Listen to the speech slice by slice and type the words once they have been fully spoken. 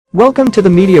Welcome to the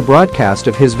media broadcast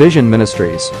of His Vision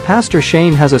Ministries. Pastor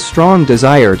Shane has a strong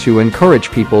desire to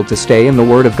encourage people to stay in the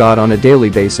Word of God on a daily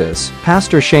basis.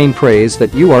 Pastor Shane prays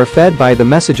that you are fed by the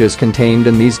messages contained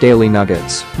in these daily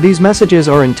nuggets. These messages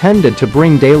are intended to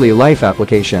bring daily life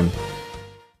application.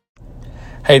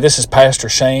 Hey, this is Pastor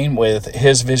Shane with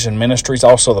His Vision Ministries,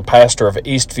 also the pastor of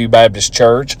Eastview Baptist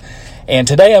Church. And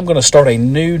today I'm going to start a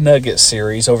new Nugget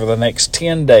series over the next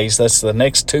 10 days, that's the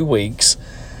next 2 weeks,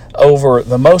 over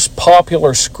the most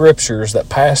popular scriptures that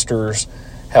pastors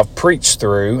have preached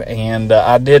through. And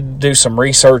I did do some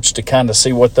research to kind of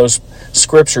see what those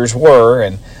scriptures were.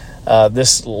 And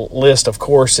this list, of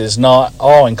course, is not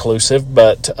all-inclusive,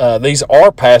 but these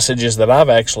are passages that I've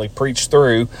actually preached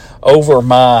through over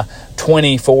my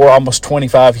 24, almost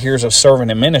 25 years of serving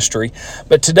in ministry.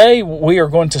 But today we are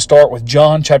going to start with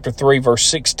John chapter 3, verse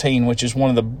 16, which is one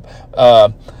of the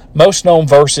most known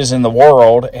verses in the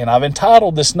world, and I've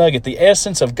entitled this nugget, The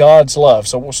Essence of God's Love.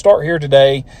 So we'll start here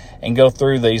today and go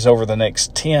through these over the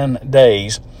next 10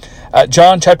 days.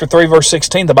 John chapter 3, verse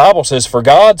 16, the Bible says, "For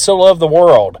God so loved the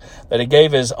world, that he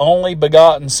gave his only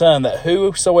begotten Son, that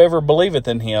whosoever believeth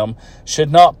in him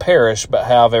should not perish, but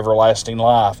have everlasting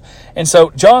life." And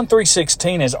so John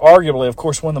 3:16 is arguably, of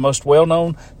course, one of the most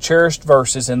well-known, cherished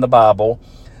verses in the Bible.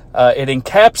 It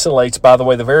encapsulates, by the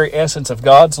way, the very essence of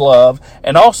God's love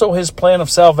and also his plan of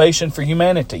salvation for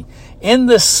humanity. In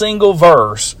this single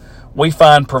verse, we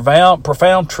find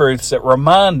profound truths that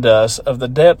remind us of the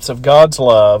depths of God's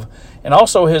love and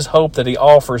also his hope that he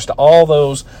offers to all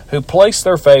those who place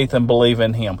their faith and believe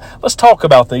in him. Let's talk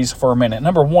about these for a minute.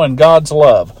 Number one, God's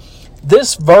love.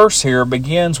 This verse here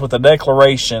begins with a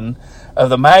declaration of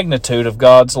the magnitude of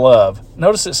God's love.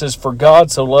 Notice it says, "For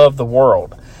God so loved the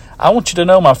world." I want you to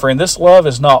know, my friend, this love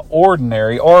is not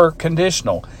ordinary or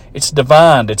conditional. It's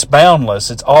divine, it's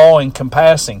boundless, it's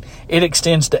all-encompassing. It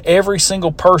extends to every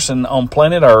single person on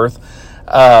planet Earth,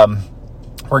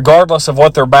 regardless of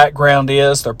what their background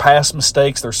is, their past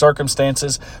mistakes, their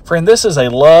circumstances. Friend, this is a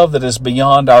love that is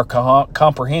beyond our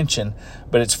comprehension,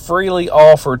 but it's freely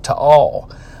offered to all.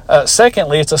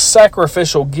 Secondly, it's a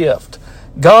sacrificial gift.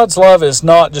 God's love is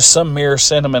not just some mere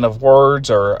sentiment of words,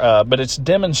 but it's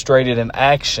demonstrated in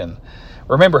action.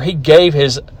 Remember, he gave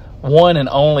his one and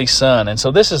only Son, and so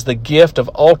this is the gift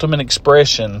of ultimate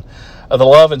expression of the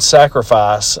love and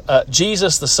sacrifice.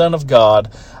 Jesus, the Son of God,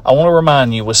 I want to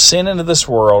remind you, was sent into this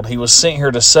world. He was sent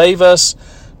here to save us,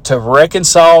 to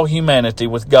reconcile humanity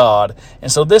with God.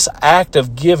 And so this act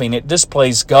of giving, it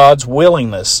displays God's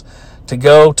willingness to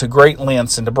go to great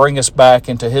lengths and to bring us back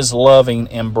into his loving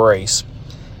embrace.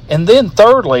 And then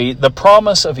thirdly, the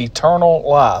promise of eternal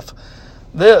life.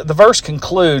 The verse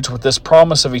concludes with this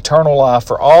promise of eternal life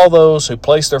for all those who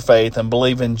place their faith and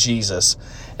believe in Jesus.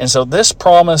 And so this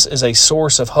promise is a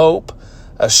source of hope,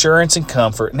 assurance, and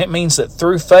comfort. And it means that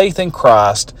through faith in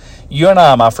Christ, you and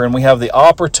I, my friend, we have the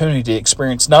opportunity to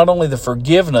experience not only the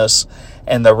forgiveness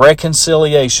and the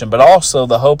reconciliation, but also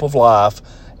the hope of life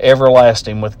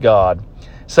everlasting with God.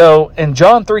 So in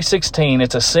John 3:16,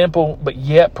 it's a simple but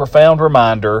yet profound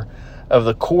reminder of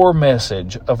the core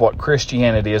message of what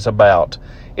Christianity is about.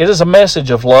 It is a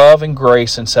message of love and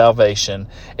grace and salvation.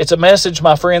 It's a message,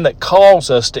 my friend, that calls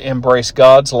us to embrace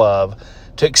God's love,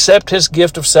 to accept his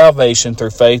gift of salvation through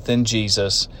faith in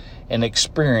Jesus, and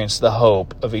experience the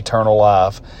hope of eternal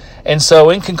life. And so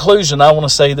in conclusion, I want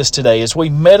to say this today. As we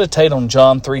meditate on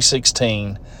John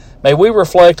 3:16, may we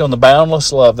reflect on the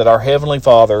boundless love that our Heavenly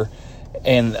Father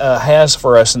has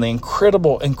for us in the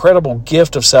incredible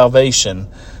gift of salvation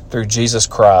through Jesus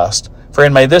Christ.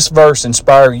 Friend, may this verse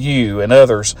inspire you and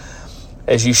others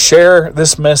as you share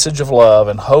this message of love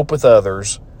and hope with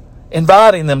others,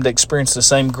 inviting them to experience the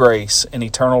same grace and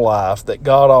eternal life that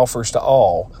God offers to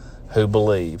all who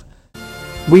believe.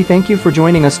 We thank you for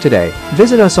joining us today.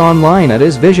 Visit us online at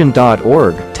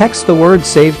isvision.org. Text the word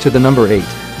SAVE to the number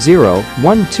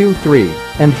 80123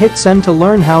 and hit send to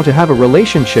learn how to have a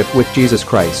relationship with Jesus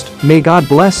Christ. May God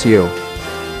bless you.